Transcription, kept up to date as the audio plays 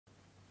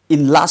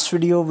In last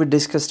video, we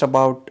discussed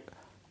about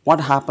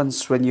what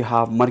happens when you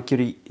have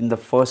Mercury in the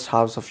first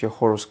house of your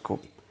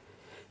horoscope.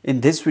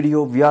 In this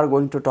video, we are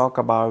going to talk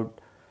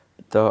about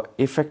the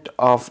effect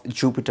of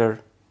Jupiter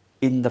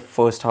in the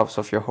first house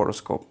of your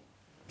horoscope.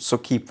 So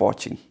keep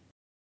watching.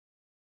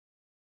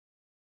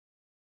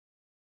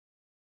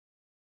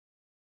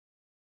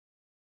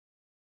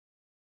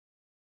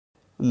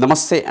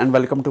 Namaste and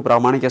welcome to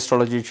Pramanik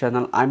Astrology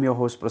channel. I'm your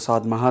host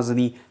Prasad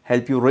Mahazani.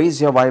 Help you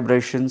raise your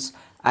vibrations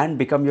and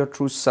become your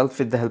true self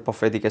with the help of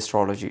Vedic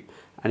Astrology.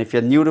 And if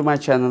you're new to my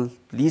channel,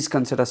 please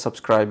consider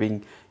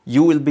subscribing.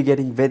 You will be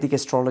getting Vedic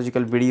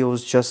astrological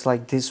videos just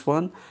like this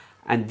one.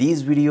 And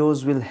these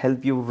videos will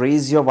help you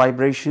raise your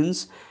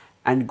vibrations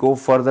and go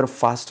further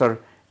faster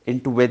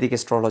into Vedic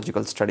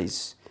astrological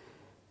studies.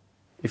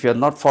 If you're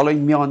not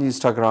following me on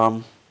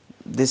Instagram,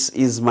 this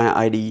is my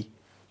ID.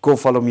 Go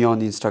follow me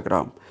on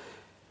Instagram.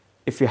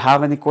 If you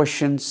have any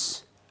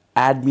questions,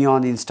 add me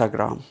on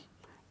Instagram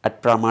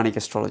at Pramanik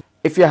Astrology.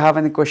 If you have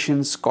any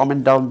questions,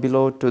 comment down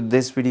below to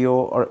this video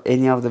or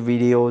any of the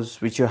videos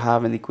which you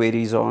have any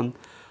queries on.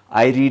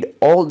 I read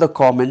all the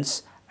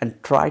comments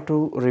and try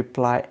to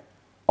reply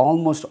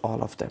almost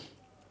all of them.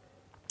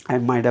 I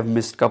might have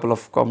missed a couple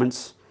of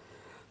comments,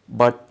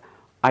 but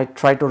I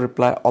try to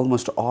reply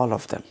almost all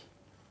of them.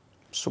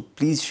 So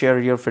please share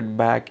your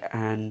feedback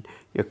and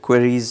your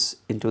queries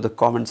into the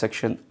comment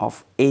section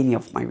of any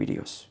of my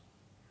videos.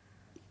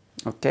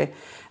 Okay,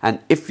 and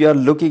if you are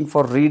looking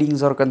for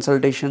readings or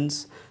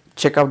consultations,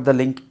 check out the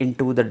link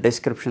into the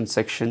description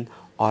section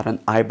or an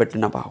I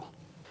button above.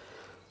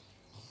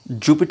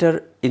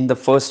 Jupiter in the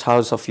first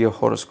house of your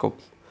horoscope.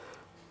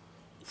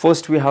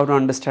 First, we have to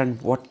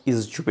understand what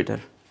is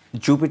Jupiter.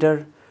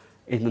 Jupiter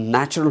in the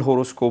natural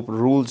horoscope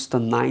rules the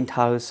 9th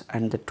house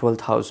and the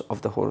 12th house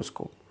of the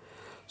horoscope.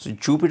 So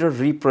Jupiter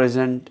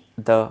represents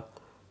the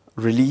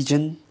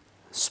religion,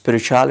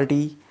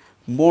 spirituality,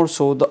 more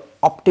so the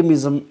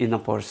optimism in a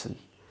person.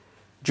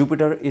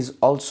 Jupiter is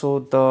also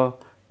the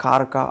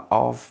karaka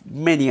of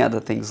many other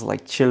things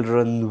like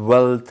children,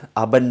 wealth,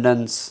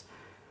 abundance.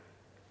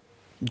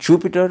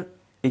 Jupiter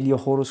in your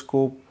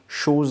horoscope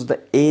shows the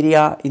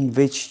area in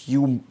which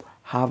you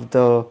have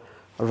the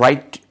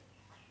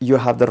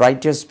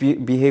righteous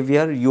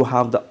behavior, you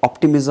have the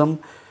optimism,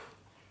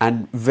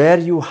 and where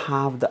you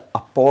have the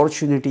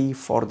opportunity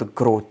for the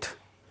growth,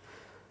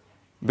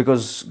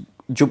 because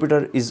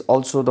Jupiter is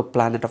also the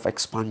planet of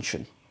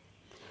expansion.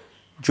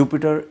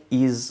 Jupiter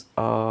is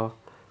a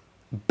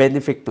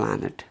benefic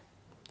planet.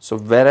 So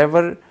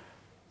wherever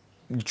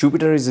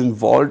Jupiter is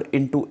involved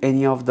into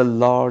any of the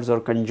laws or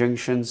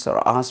conjunctions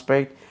or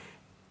aspect,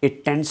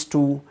 it tends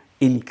to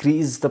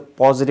increase the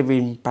positive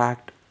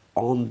impact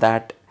on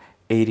that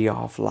area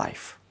of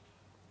life.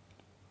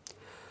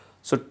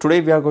 So today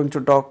we are going to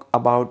talk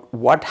about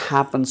what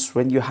happens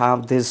when you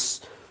have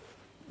this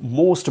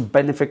most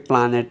benefic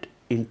planet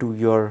into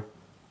your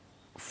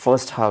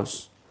first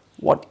house.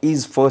 What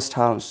is first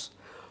house?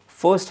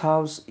 First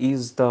house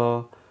is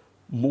the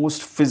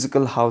most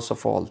physical house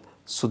of all.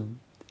 So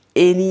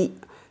any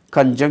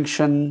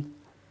conjunction,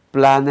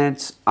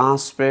 planets,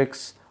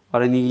 aspects,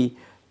 or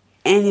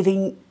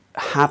anything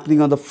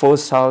happening on the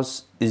first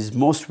house is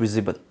most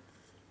visible.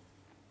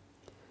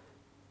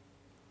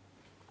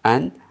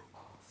 And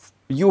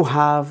you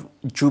have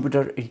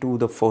Jupiter into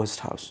the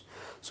first house.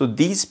 So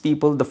these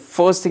people, the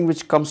first thing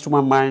which comes to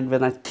my mind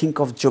when I think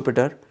of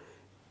Jupiter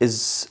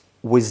is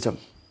wisdom.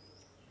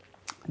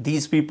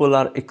 These people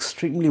are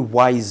extremely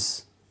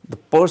wise. The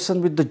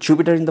person with the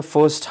Jupiter in the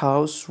first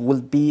house will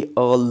be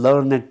a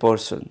learned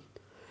person.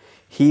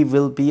 He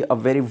will be a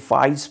very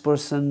wise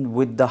person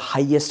with the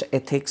highest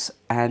ethics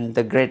and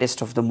the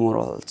greatest of the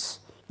morals.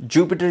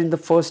 Jupiter in the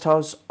first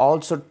house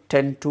also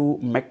tend to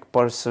make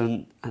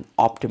person an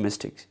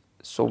optimistic.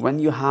 So when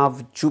you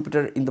have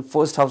Jupiter in the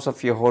first house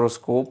of your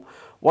horoscope,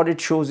 what it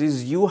shows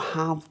is you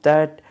have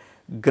that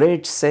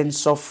great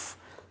sense of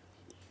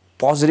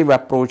positive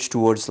approach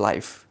towards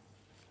life.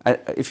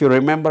 If you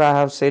remember, I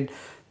have said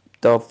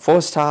the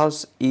first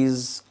house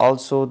is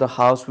also the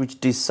house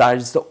which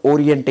decides the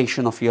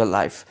orientation of your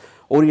life,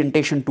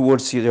 orientation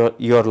towards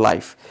your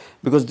life,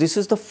 because this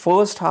is the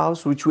first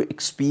house which we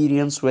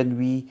experience when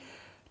we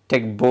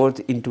take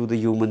birth into the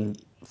human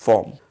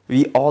form.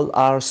 We all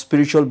are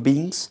spiritual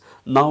beings.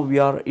 Now we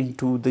are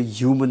into the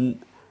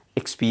human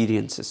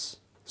experiences.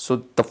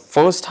 So the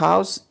first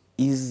house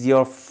is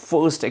your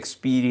first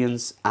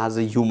experience as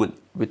a human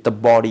with the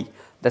body.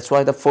 That's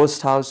why the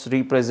first house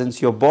represents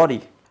your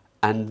body.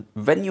 And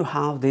when you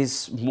have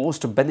this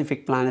most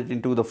benefic planet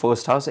into the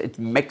first house, it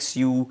makes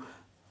you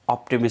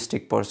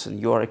optimistic person.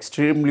 You are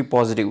extremely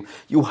positive.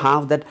 You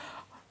have that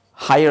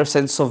higher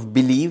sense of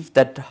belief,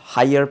 that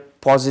higher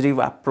positive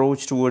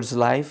approach towards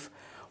life,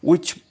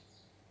 which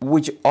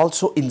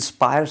also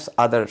inspires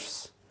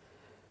others.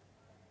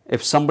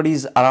 If somebody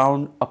is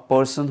around a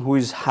person who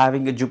is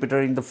having a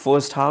Jupiter in the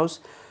first house,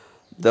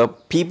 the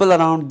people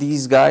around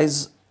these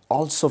guys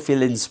also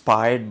feel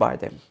inspired by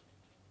them.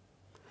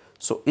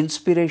 So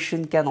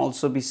inspiration can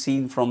also be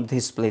seen from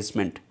this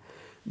placement.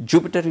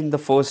 Jupiter in the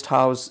first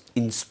house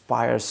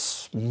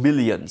inspires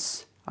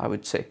millions, I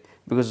would say,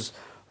 because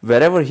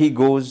wherever he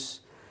goes,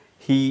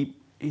 he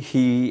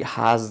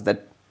has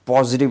that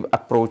positive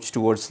approach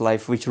towards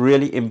life, which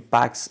really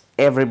impacts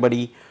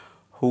everybody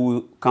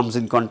who comes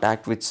in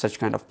contact with such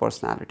kind of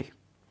personality.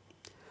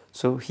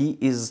 So he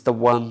is the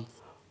one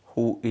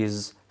who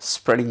is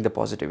spreading the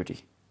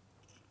positivity.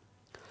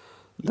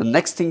 The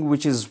next thing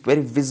which is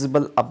very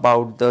visible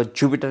about the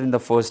Jupiter in the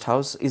first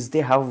house is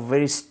they have a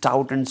very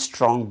stout and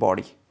strong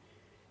body.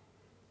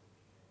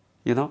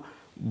 You know,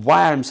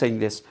 why I'm saying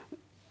this?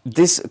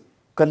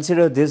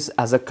 Consider this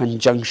as a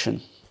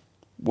conjunction.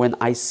 When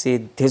I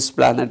say this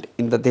planet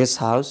in this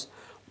house,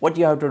 what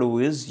you have to do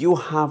is you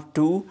have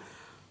to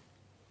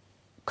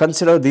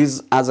consider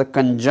this as a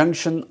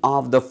conjunction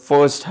of the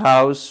first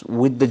house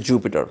with the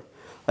Jupiter.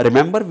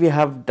 Remember, we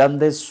have done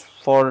this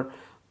for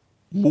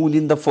Moon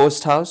in the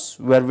first house,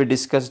 where we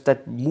discussed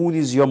that Moon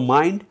is your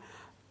mind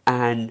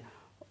and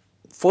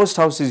first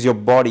house is your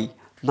body.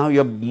 Now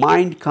your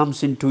mind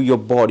comes into your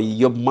body,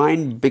 your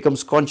mind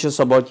becomes conscious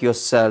about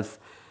yourself,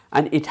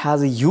 and it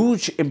has a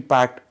huge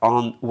impact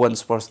on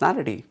one's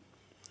personality.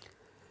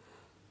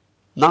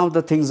 Now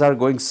the things are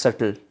going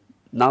subtle.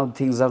 Now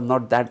things are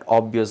not that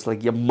obvious,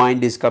 like your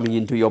mind is coming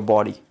into your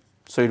body.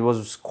 So it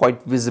was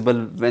quite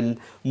visible when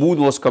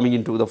Moon was coming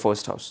into the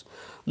first house.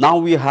 Now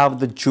we have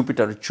the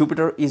Jupiter.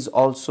 Jupiter is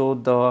also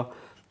the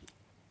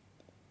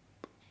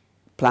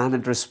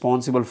planet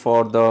responsible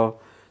for the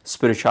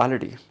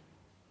spirituality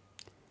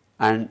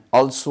and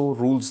also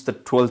rules the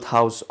 12th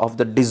house of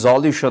the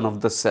dissolution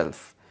of the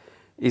self,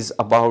 is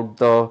about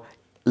the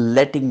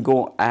letting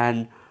go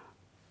and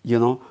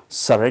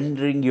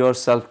surrendering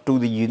yourself to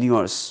the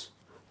universe.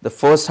 The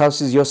first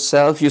house is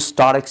yourself. You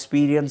start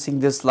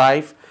experiencing this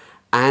life,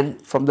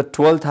 and from the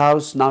 12th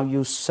house now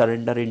you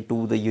surrender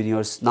into the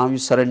universe. Now you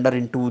surrender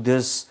into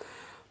this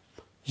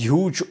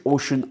huge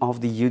ocean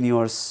of the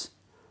universe.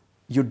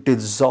 You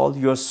dissolve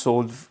your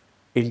soul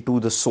into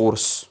the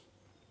source,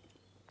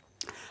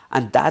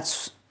 and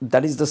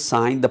that is the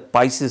sign. The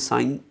Pisces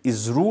sign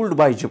is ruled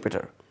by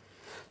Jupiter.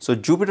 So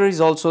Jupiter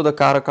is also the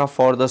Karaka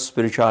for the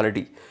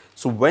spirituality.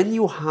 So when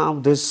you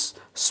have this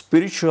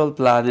spiritual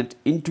planet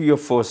into your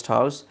first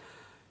house,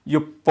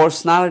 your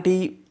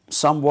personality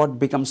somewhat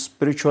becomes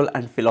spiritual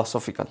and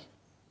philosophical.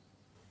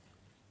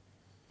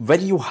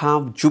 When you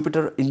have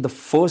Jupiter in the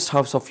first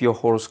house of your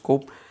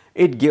horoscope,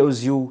 it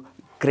gives you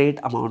great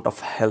amount of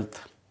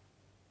health,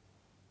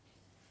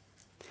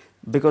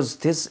 because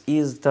this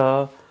is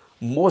the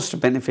most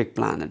benefic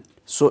planet.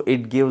 So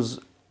it gives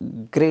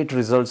great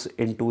results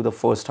into the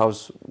first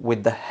house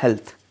with the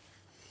health.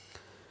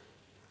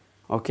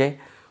 Okay,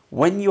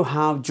 when you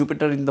have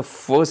Jupiter in the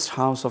first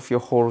house of your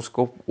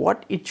horoscope,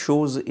 what it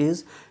shows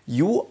is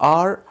you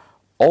are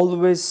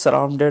always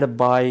surrounded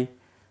by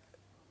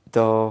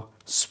the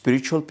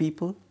spiritual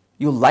people.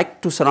 You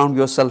like to surround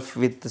yourself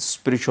with the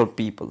spiritual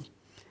people,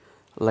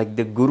 like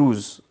the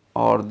gurus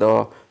or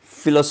the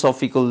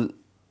philosophical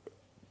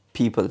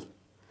people.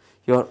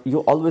 You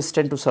always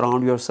tend to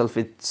surround yourself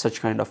with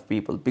such kind of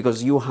people,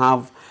 because you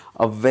have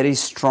a very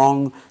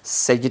strong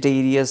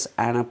Sagittarius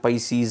and a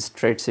Pisces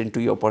traits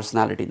into your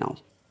personality. Now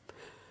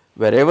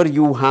wherever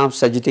you have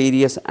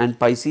Sagittarius and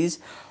Pisces,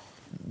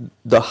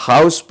 the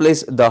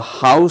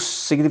house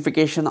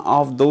signification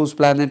of those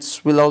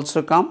planets will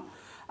also come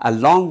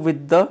along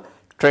with the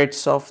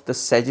traits of the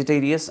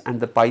Sagittarius and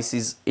the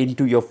Pisces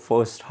into your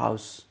first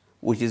house,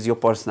 which is your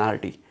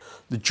personality.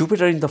 The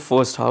Jupiter in the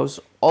first house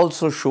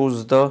also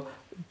shows the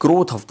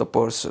growth of the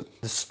person.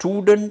 The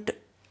student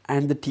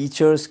and the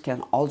teachers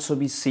can also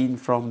be seen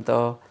from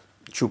the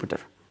Jupiter.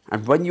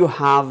 And when you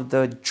have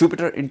the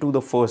Jupiter into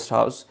the first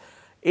house,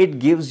 it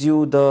gives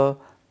you the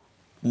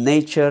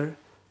nature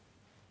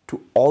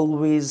to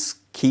always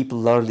keep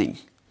learning.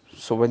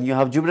 So when you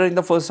have Jupiter in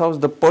the first house,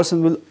 the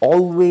person will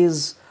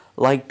always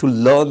like to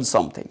learn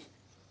something.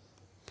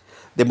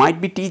 They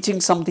might be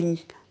teaching something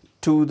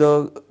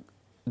to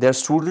their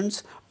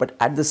students, but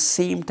at the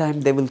same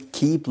time they will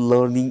keep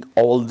learning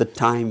all the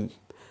time.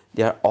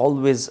 They are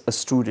always a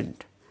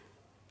student,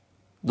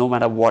 no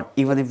matter what.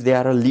 Even if they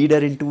are a leader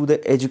into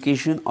the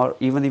education, or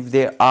even if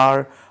they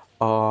are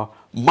a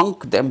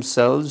monk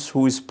themselves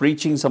who is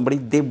preaching somebody,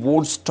 they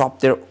won't stop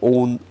their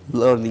own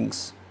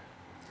learnings.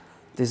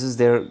 This is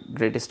their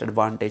greatest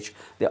advantage.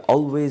 They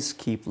always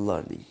keep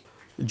learning.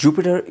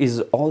 Jupiter is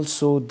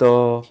also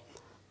the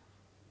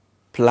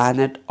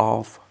planet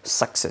of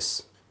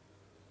success.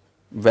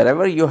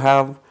 Wherever you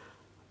have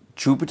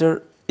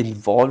Jupiter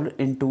involved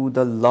into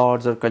the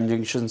lords or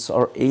conjunctions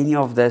or any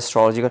of the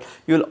astrological,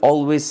 you will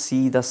always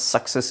see the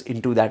success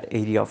into that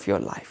area of your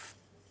life.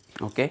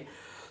 Okay,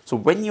 so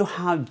when you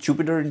have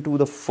Jupiter into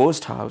the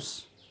first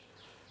house,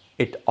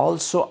 it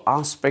also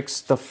aspects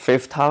the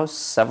 5th house,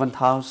 7th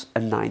house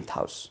and 9th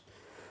house.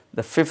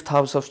 The 5th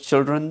house of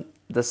children,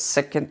 the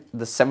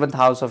 7th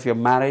house of your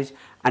marriage,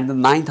 and the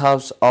 9th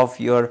house of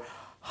your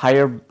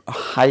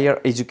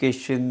higher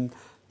education,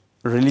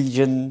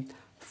 religion,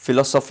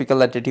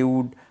 philosophical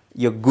attitude,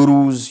 your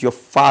gurus, your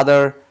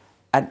father,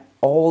 and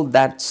all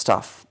that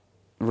stuff.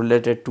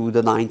 related to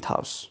the ninth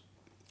house,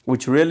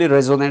 which really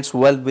resonates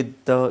well with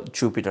the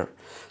Jupiter.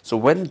 So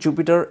when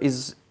Jupiter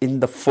is in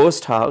the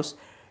first house,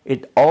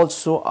 it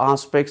also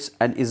aspects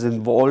and is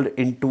involved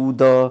into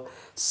the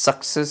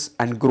success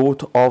and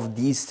growth of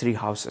these three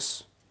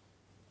houses.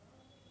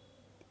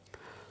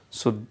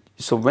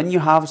 So when you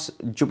have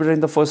Jupiter in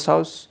the first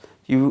house,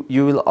 you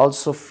will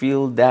also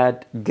feel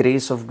that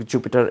grace of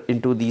Jupiter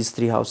into these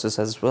three houses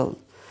as well,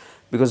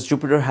 because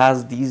Jupiter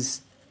has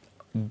these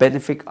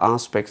benefic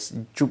aspects.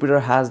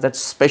 Jupiter has that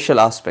special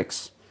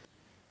aspects.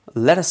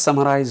 Let us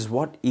summarize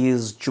what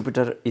is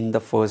Jupiter in the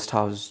first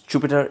house.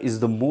 Jupiter is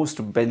the most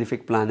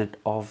benefic planet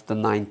of the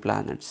 9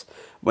 planets.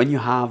 When you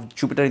have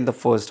Jupiter in the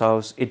first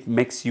house, it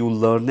makes you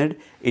learned,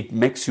 it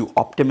makes you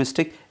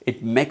optimistic,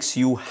 it makes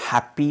you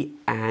happy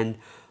and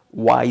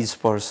wise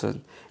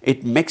person.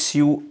 It makes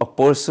you a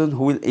person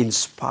who will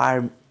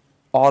inspire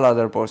all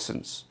other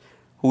persons,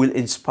 who will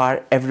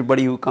inspire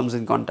everybody who comes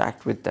in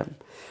contact with them.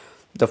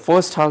 The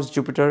first house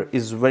Jupiter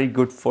is very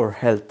good for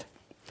health.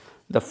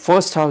 The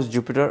first house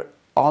Jupiter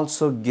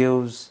also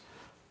gives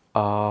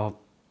a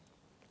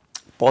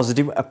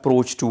positive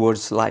approach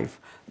towards life.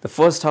 The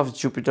first house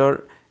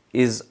Jupiter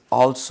is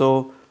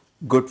also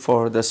good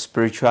for the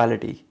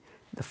spirituality.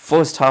 The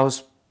first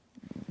house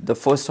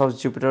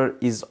Jupiter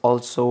is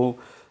also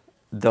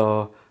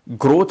the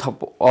growth,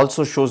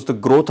 also shows the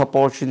growth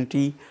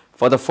opportunity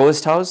for the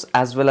first house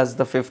as well as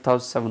the fifth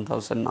house, seventh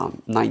house and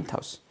ninth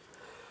house.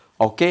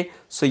 Okay,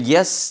 so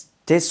yes,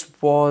 this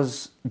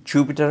was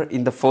Jupiter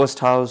in the first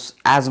house,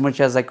 as much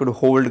as I could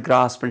hold,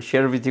 grasp and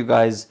share with you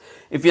guys.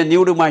 If you're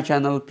new to my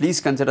channel, please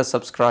consider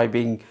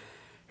subscribing,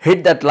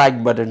 hit that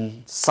like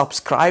button,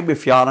 subscribe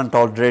if you aren't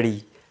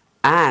already,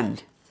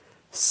 and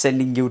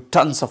sending you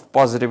tons of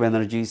positive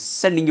energy,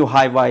 sending you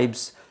high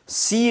vibes.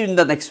 See you in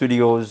the next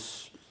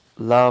videos.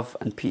 Love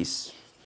and peace.